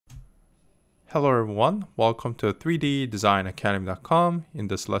Hello everyone, welcome to 3ddesignacademy.com. In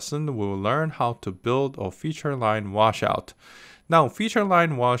this lesson, we will learn how to build a feature line washout. Now, feature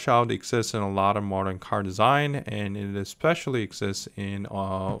line washout exists in a lot of modern car design, and it especially exists in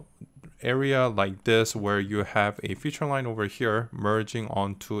an area like this where you have a feature line over here merging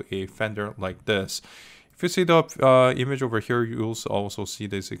onto a fender like this. If you see the image over here, you'll also see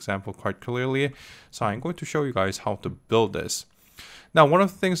this example quite clearly. So I'm going to show you guys how to build this. Now, one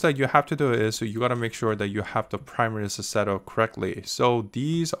of the things that you have to do is you got to make sure that you have the primaries set up correctly. So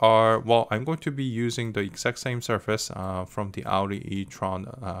these are, well, I'm going to be using the exact same surface from the Audi e-tron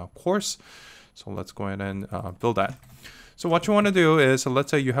course. So let's go ahead and build that. So what you want to do is, let's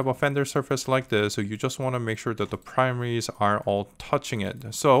say you have a fender surface like this. So you just want to make sure that the primaries are all touching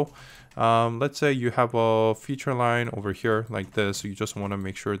it. So let's say you have a feature line over here like this. So you just want to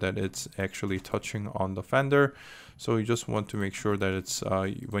make sure that it's actually touching on the fender. So you just want to make sure that it's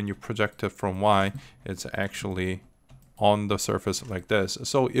when you project it from Y, it's actually on the surface like this.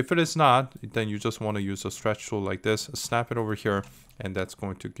 So if it is not, then you just want to use a stretch tool like this, snap it over here, and that's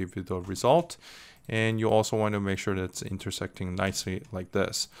going to give you the result. And you also want to make sure that it's intersecting nicely like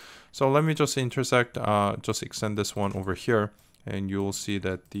this. So let me just just extend this one over here, and you'll see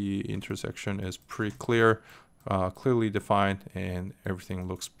that the intersection is pretty clear, clearly defined, and everything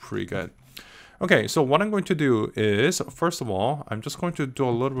looks pretty good. Okay, so what I'm going to do is, first of all, I'm just going to do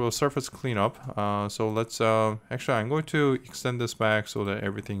a little bit of surface cleanup. So let's, actually, I'm going to extend this back so that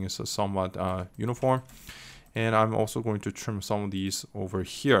everything is somewhat uniform. And I'm also going to trim some of these over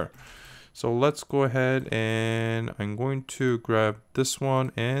here. So let's go ahead and I'm going to grab this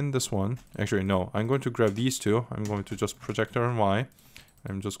one and this one. Actually, no, I'm going to grab these two. I'm going to just project it on Y.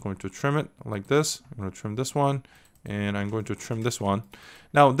 I'm just going to trim it like this. I'm going to trim this one. And I'm going to trim this one.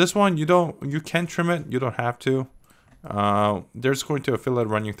 Now this one you can trim it, you don't have to. There's going to be a fillet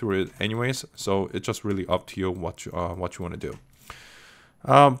running through it anyways, so it's just really up to you what you want to do.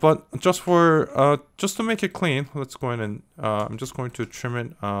 But just to make it clean, let's go ahead and I'm just going to trim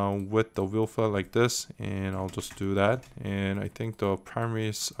it with the wheel fillet like this, and I'll just do that. And I think the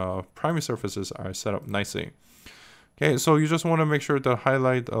primary surfaces are set up nicely. Okay, so you just want to make sure the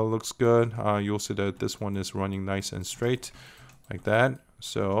highlight looks good. You'll see that this one is running nice and straight like that.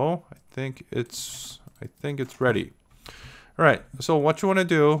 So I think it's ready. All right, so what you want to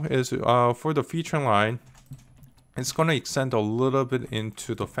do is for the feature line, it's going to extend a little bit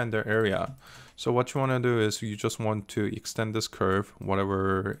into the fender area. So what you want to do is you just want to extend this curve,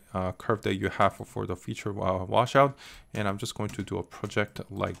 whatever curve that you have for the feature washout. And I'm just going to do a project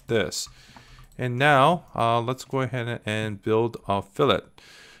like this. And now let's go ahead and build a fillet.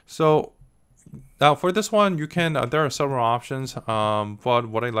 So now for this one, you can, there are several options, but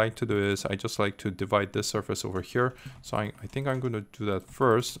what I like to do is I just like to divide this surface over here. So I think I'm going to do that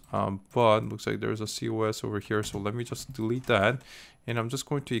first, but looks like there's a COS over here. So let me just delete that. And I'm just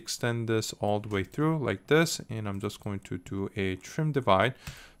going to extend this all the way through like this. And I'm just going to do a trim divide.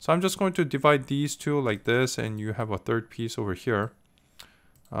 So I'm just going to divide these two like this, and you have a third piece over here.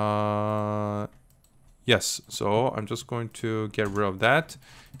 Yes, so I'm just going to get rid of that,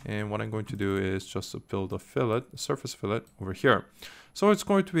 and what I'm going to do is just build a fillet, a surface fillet over here. So it's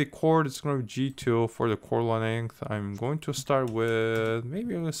going to be chord, it's going to be G2 for the chord length. I'm going to start with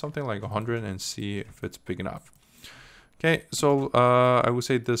maybe something like 100 and see if it's big enough. Okay, so I would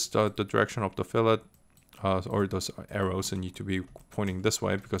say this the direction of the fillet or those arrows need to be pointing this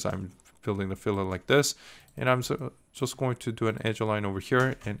way because I'm building the fillet like this. And I'm just going to do an edge line over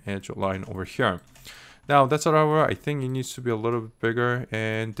here and edge line over here. Now that's however, I think it needs to be a little bit bigger,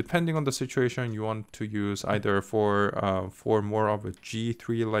 and depending on the situation, you want to use either for more of a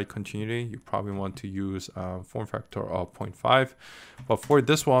G3 like continuity, you probably want to use form factor of 0.5. But for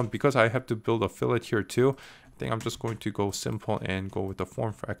this one, because I have to build a fillet here too, I think I'm just going to go simple and go with the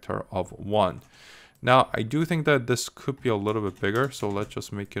form factor of 1. Now, I do think that this could be a little bit bigger, so let's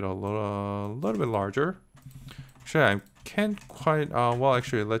just make it a little bit larger. Actually, I can't quite, well,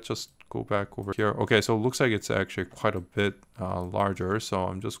 actually, let's just go back over here. Okay, so it looks like it's actually quite a bit larger, so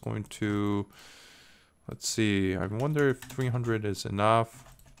I'm just going to, let's see, I wonder if 300 is enough.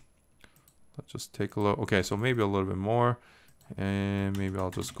 Let's just take a look. Okay, so maybe a little bit more, and maybe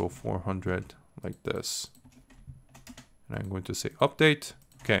I'll just go 400 like this. And I'm going to say update.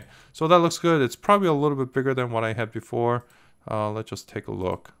 Okay, so that looks good. It's probably a little bit bigger than what I had before. Let's just take a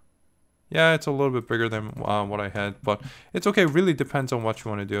look. Yeah, it's a little bit bigger than what I had, but it's okay. It really depends on what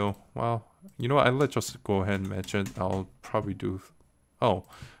you want to do. Well, you know what? Let's just go ahead and match it. I'll probably do... Oh,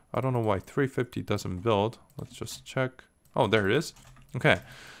 I don't know why 350 doesn't build. Let's just check. Oh, there it is. Okay,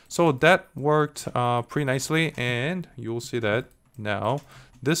 so that worked pretty nicely, and you'll see that now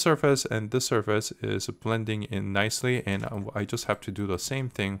this surface and this surface is blending in nicely, and I just have to do the same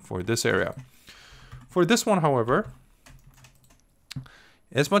thing for this area. For this one, however,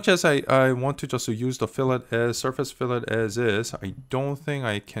 as much as I want to just use the fillet as surface fillet as is, I don't think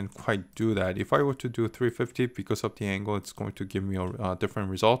I can quite do that. If I were to do 350, because of the angle, it's going to give me a different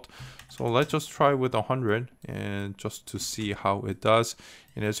result. So let's just try with 100 and just to see how it does.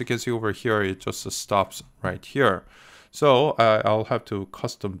 And as you can see over here, it just stops right here. So I'll have to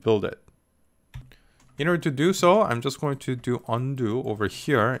custom build it. In order to do so, I'm just going to do undo over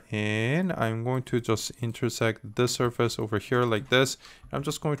here, and I'm going to just intersect this surface over here like this. I'm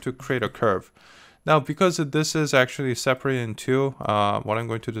just going to create a curve. Now, because this is actually separated in two, what I'm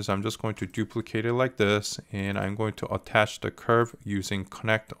going to do is I'm just going to duplicate it like this, and I'm going to attach the curve using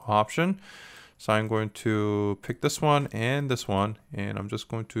connect option. So I'm going to pick this one, and I'm just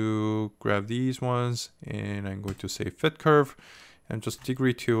going to grab these ones, and I'm going to say fit curve, and just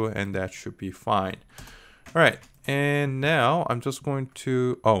degree 2, and that should be fine. All right, and now I'm just going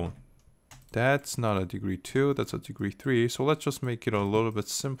to, oh, that's not a degree 2, that's a degree 3. So let's just make it a little bit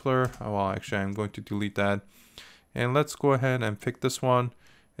simpler. Well, actually, I'm going to delete that. And let's go ahead and pick this one.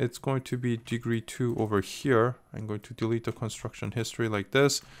 It's going to be degree 2 over here. I'm going to delete the construction history like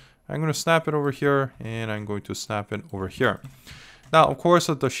this. I'm going to snap it over here, and I'm going to snap it over here. Now, of course,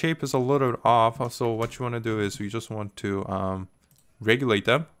 the shape is a little bit off. So what you want to do is you just want to regulate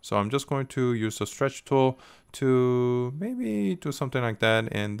them. So I'm just going to use the stretch tool to maybe do something like that.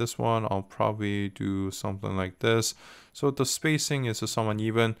 And this one, I'll probably do something like this. So the spacing is somewhat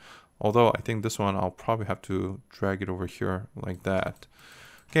even, although I think this one, I'll probably have to drag it over here like that.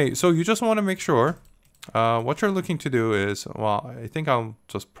 Okay, so you just want to make sure what you're looking to do is, well, I think I'll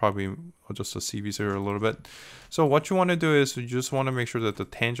just adjust the CVs here a little bit. So what you want to do is you just want to make sure that the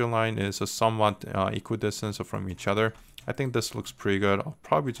tangent line is a somewhat equidistant from each other. I think this looks pretty good. I'll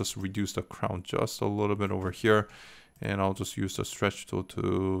probably just reduce the crown just a little bit over here, and I'll just use the stretch tool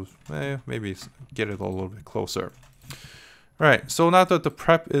to maybe get it a little bit closer. All right, so now that the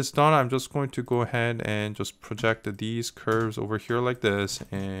prep is done, I'm just going to go ahead and just project these curves over here like this,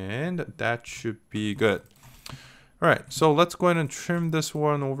 and that should be good. All right, so let's go ahead and trim this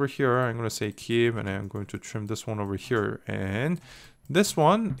one over here. I'm going to say keep, and I'm going to trim this one over here. And this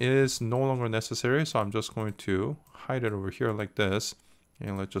one is no longer necessary, so I'm just going to hide it over here like this.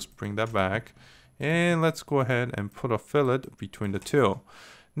 And let's just bring that back. And let's go ahead and put a fillet between the two.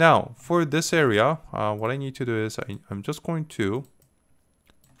 Now, for this area, what I need to do is I'm just going to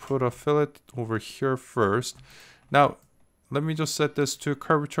put a fillet over here first. Now, let me just set this to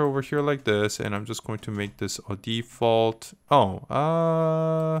curvature over here like this, and I'm just going to make this a default.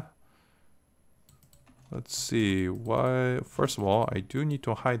 Let's see. Why? First of all, I do need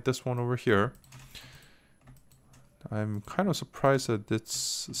to hide this one over here. I'm kind of surprised that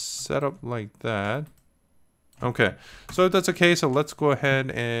it's set up like that. Okay, so if that's the case, so let's go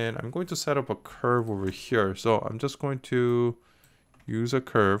ahead and I'm going to set up a curve over here. So I'm just going to use a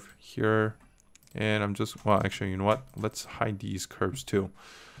curve here, and I'm just, well, actually, you know what? Let's hide these curves too,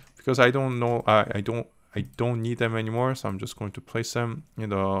 because I don't know, I don't need them anymore. So I'm just going to place them in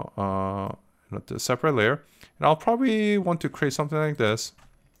the separate layer, and I'll probably want to create something like this.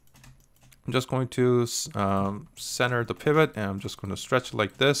 I'm just going to center the pivot, and I'm just going to stretch it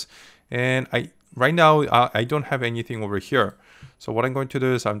like this. And right now, I don't have anything over here. So what I'm going to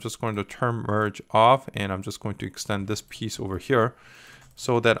do is I'm just going to turn merge off, and I'm just going to extend this piece over here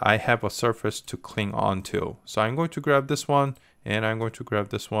so that I have a surface to cling on to. So I'm going to grab this one, and I'm going to grab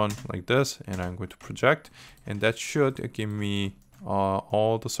this one like this, and I'm going to project, and that should give me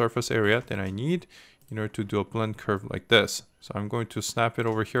all the surface area that I need in order to do a blend curve like this. So I'm going to snap it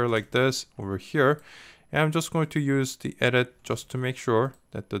over here like this, over here. And I'm just going to use the edit just to make sure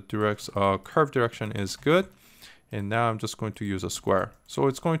that the curve direction is good. And now I'm just going to use a square. So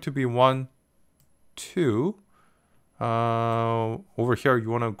it's going to be 1, 2. Over here, you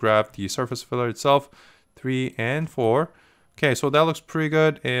want to grab the surface filler itself, 3 and 4. Okay, so that looks pretty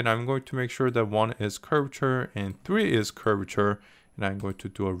good. And I'm going to make sure that 1 is curvature and 3 is curvature. And I'm going to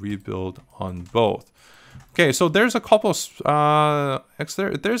do a rebuild on both. Okay, so there's a couple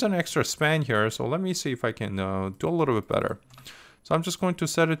there's an extra span here, so let me see if I can do a little bit better. So I'm just going to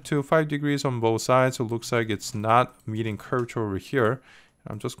set it to 5 degrees on both sides. So it looks like it's not meeting curvature over here.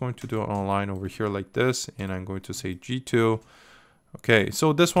 I'm just going to do it on a line over here like this, and I'm going to say G2. Okay,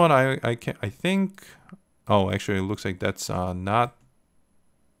 so this one I think, oh, actually it looks like that's not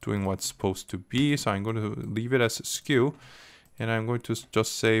doing what's supposed to be. So I'm going to leave it as skew, and I'm going to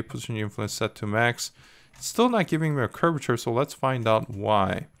just say position influence set to max. It's still not giving me a curvature, so let's find out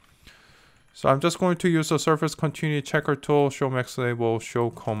why. So I'm just going to use the surface continuity checker tool, show max label, show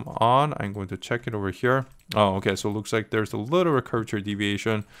come on. I'm going to check it over here. Oh, okay, so it looks like there's a little bit curvature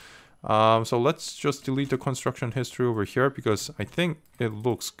deviation. So let's just delete the construction history over here because I think it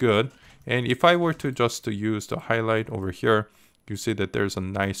looks good. And if I were to just use the highlight over here, you see that there's a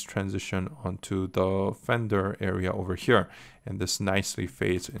nice transition onto the fender area over here. And this nicely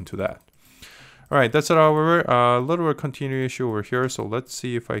fades into that. All right, that's it over. A little bit continuity issue over here. So let's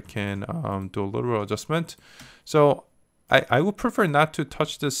see if I can do a little bit of adjustment. So I would prefer not to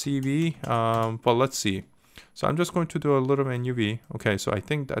touch the CV, but let's see. So I'm just going to do a little NUV. Okay, so I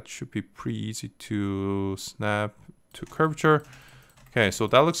think that should be pretty easy to snap to curvature. Okay, so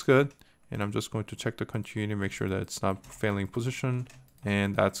that looks good. And I'm just going to check the continuity, make sure that it's not failing position.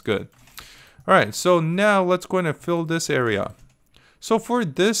 And that's good. All right, so now let's go ahead and fill this area. So for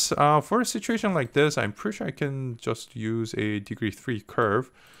this, for a situation like this, I'm pretty sure I can just use a degree 3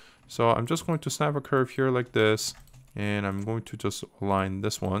 curve. So I'm just going to snap a curve here like this. And I'm going to just align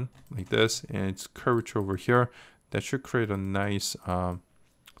this one like this. And it's curvature over here. That should create a nice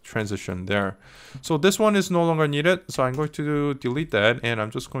transition there. So this one is no longer needed. So I'm going to delete that. And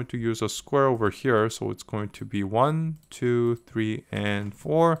I'm just going to use a square over here. So it's going to be 1, 2, 3, and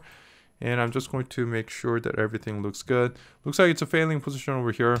 4. And I'm just going to make sure that everything looks good. Looks like it's a failing position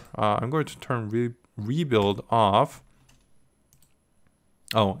over here. I'm going to turn rebuild off.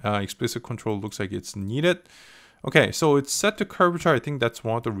 Oh, explicit control looks like it's needed. Okay, so it's set to curvature. I think that's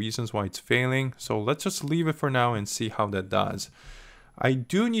one of the reasons why it's failing. So let's just leave it for now and see how that does. I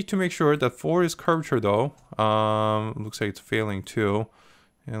do need to make sure that 4 is curvature though. Looks like it's failing too.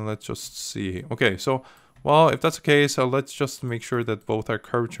 And let's just see. Okay, so well, if that's the case, let's just make sure that both are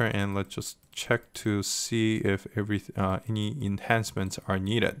curvature and let's just check to see if any enhancements are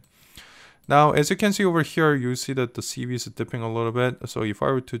needed. Now, as you can see over here, you see that the CV is dipping a little bit. So if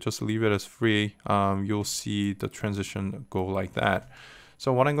I were to just leave it as free, you'll see the transition go like that.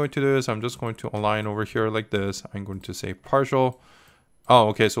 So what I'm going to do is I'm just going to align over here like this. I'm going to say partial. Oh,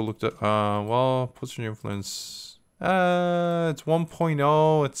 okay. So look at, well, position influence. It's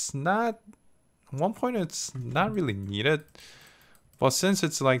 1.0. It's not 1.0. It's not really needed. But since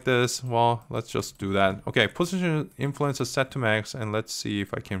it's like this, well, let's just do that. Okay, position influence is set to max, and let's see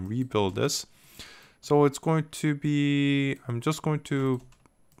if I can rebuild this. So it's going to be, I'm just going to,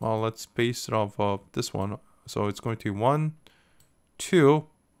 well, let's base it off of this one. So it's going to be 1, 2.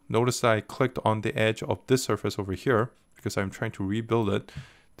 Notice that I clicked on the edge of this surface over here because I'm trying to rebuild it.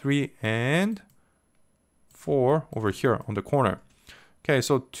 3 and 4 over here on the corner. Okay,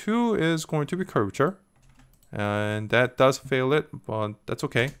 so 2 is going to be curvature. And that does fail it, but that's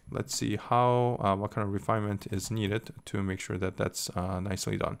okay. Let's see how what kind of refinement is needed to make sure that that's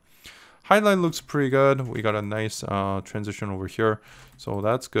nicely done. Highlight looks pretty good. We got a nice transition over here, so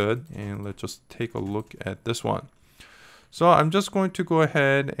that's good. And let's just take a look at this one. So I'm just going to go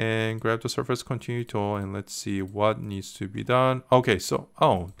ahead and grab the surface continuity tool and let's see what needs to be done. Okay, so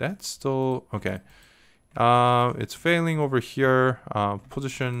that's still okay. It's failing over here.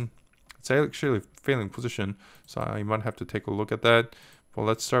 Position. It's actually failing position, so I might have to take a look at that. But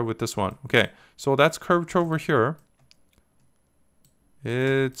let's start with this one. Okay, so that's curvature over here.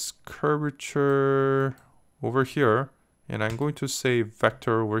 It's curvature over here. And I'm going to say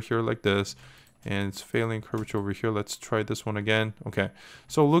vector over here like this. And it's failing curvature over here. Let's try this one again. Okay,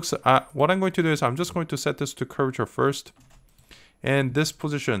 so looks. What I'm going to do is I'm just going to set this to curvature first. And this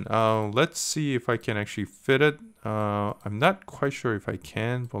position, let's see if I can actually fit it. I'm not quite sure if I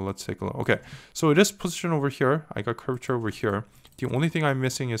can, but let's take a look. Okay, so it is positioned over here. I got curvature over here. The only thing I'm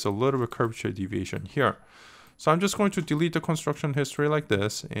missing is a little bit curvature deviation here. So I'm just going to delete the construction history like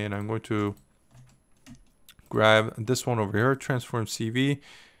this. And I'm going to grab this one over here, transform CV.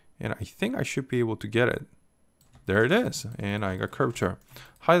 And I think I should be able to get it. There it is. And I got curvature.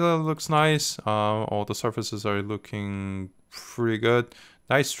 Highlight looks nice. All the surfaces are looking pretty good.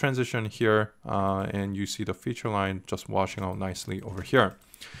 Nice transition here, and you see the feature line just washing out nicely over here.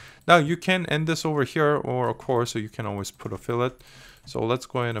 Now you can end this over here, or of course you can always put a fillet. So let's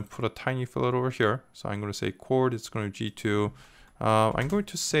go ahead and put a tiny fillet over here. So I'm going to say chord, it's going to G2. I'm going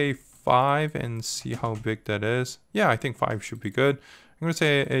to say 5 and see how big that is. Yeah, I think 5 should be good. I'm going to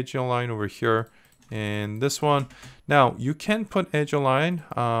say edge align over here and this one. Now you can put edge align.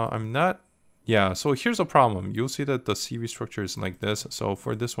 I'm not. Yeah, so here's a problem. You'll see that the CV structure is like this. So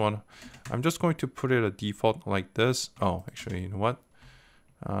for this one, I'm just going to put it a default like this. Oh, actually, you know what?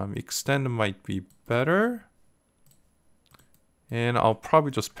 Extend might be better. And I'll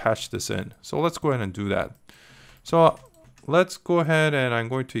probably just patch this in. So let's go ahead and do that. So let's go ahead and I'm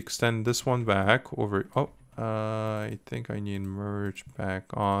going to extend this one back over. Oh, I think I need merge back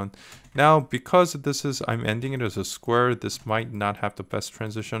on. Now, because this is, I'm ending it as a square, this might not have the best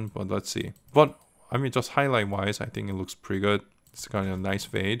transition, but let's see. But I mean, just highlight wise, I think it looks pretty good. It's got a nice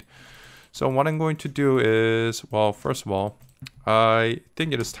fade. So what I'm going to do is, well, first of all, I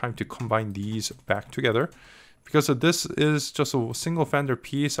think it is time to combine these back together. Because this is just a single fender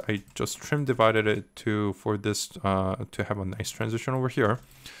piece, I just trim divided it for this to have a nice transition over here.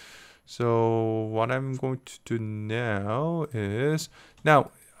 So what I'm going to do now is,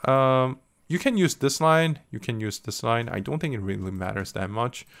 now you can use this line, you can use this line. I don't think it really matters that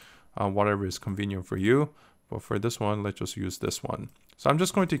much, whatever is convenient for you. But for this one, let's just use this one. So I'm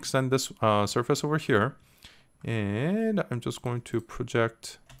just going to extend this surface over here, and I'm just going to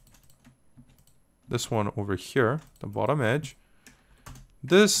project this one over here, the bottom edge.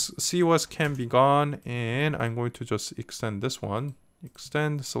 This COS can be gone, and I'm going to just extend this one.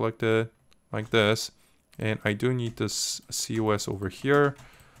 Extend, select it like this, and I do need this COS over here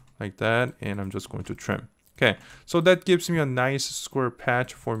like that, and I'm just going to trim. Okay, so that gives me a nice square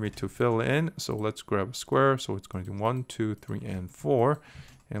patch for me to fill in. So let's grab a square. So it's going to be 1, 2, 3, and 4.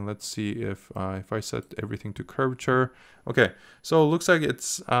 And let's see if I set everything to curvature. Okay, so it looks like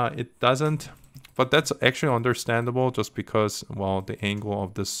it doesn't, but that's actually understandable just because, well, the angle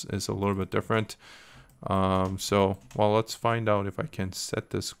of this is a little bit different. So, well, let's find out if I can set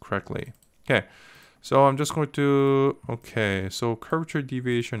this correctly. Okay, so I'm just going to, okay, so curvature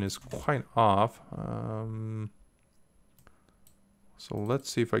deviation is quite off. So let's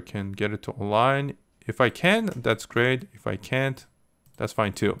see if I can get it to align. If I can, that's great. If I can't, that's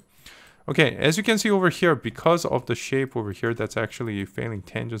fine too. Okay, as you can see over here, because of the shape over here, that's actually failing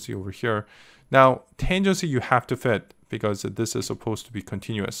tangency over here. Now, tangency you have to fit because this is supposed to be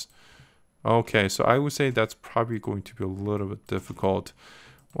continuous. Okay, so I would say that's probably going to be a little bit difficult.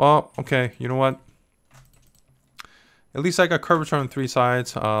 Well, okay, you know what? At least I got curvature on 3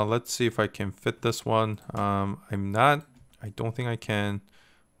 sides. Let's see if I can fit this one. I don't think I can.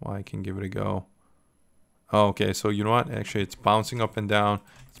 Well, I can give it a go. Okay, so you know what? Actually, it's bouncing up and down.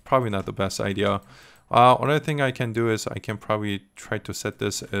 It's probably not the best idea. Another thing I can do is I can probably try to set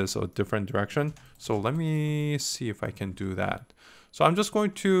this as a different direction. So let me see if I can do that. So I'm just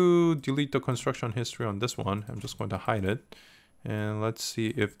going to delete the construction history on this one. I'm just going to hide it. And let's see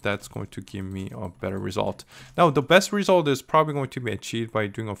if that's going to give me a better result. Now, the best result is probably going to be achieved by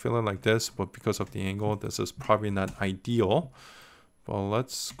doing a fillet like this, but because of the angle, this is probably not ideal. Well,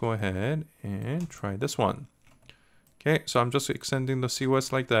 let's go ahead and try this one. Okay, so I'm just extending the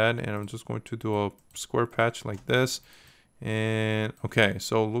COS like that, and I'm just going to do a square patch like this. And okay,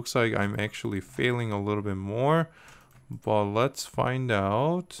 so it looks like I'm actually failing a little bit more, but let's find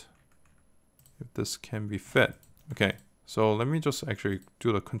out if this can be fit. Okay, so let me just actually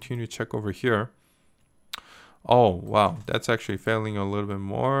do the continue check over here. Oh, wow, that's actually failing a little bit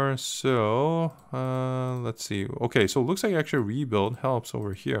more. So let's see. Okay, so it looks like actually rebuild helps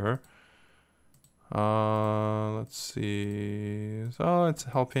over here. Let's see. So it's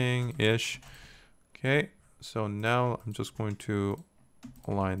helping-ish. Okay, so now I'm just going to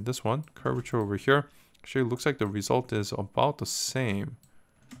align this one. Curvature over here. Actually, it looks like the result is about the same.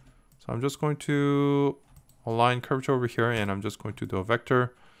 So I'm just going to align curvature over here, and I'm just going to do a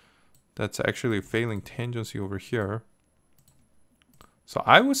vector. That's actually failing tangency over here. So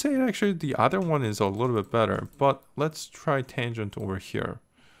I would say actually the other one is a little bit better, but let's try tangent over here.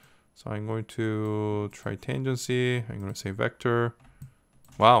 So I'm going to try tangency. I'm going to say vector.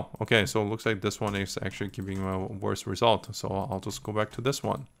 Wow. Okay. So it looks like this one is actually giving a worse result. So I'll just go back to this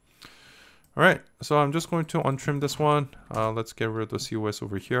one. All right. So I'm just going to untrim this one. Let's get rid of the COS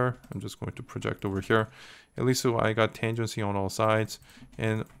over here. I'm just going to project over here. At least so I got tangency on all sides.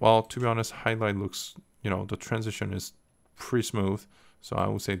 And well, to be honest, highlight looks, you know, the transition is pretty smooth. So I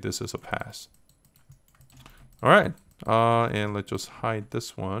would say this is a pass. All right. And let's just hide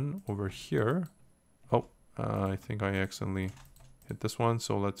this one over here. Oh, I think I accidentally hit this one.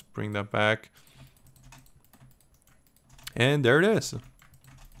 So let's bring that back. And there it is.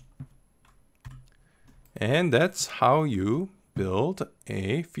 And that's how you build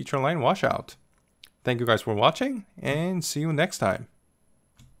a feature line washout. Thank you guys for watching, and see you next time.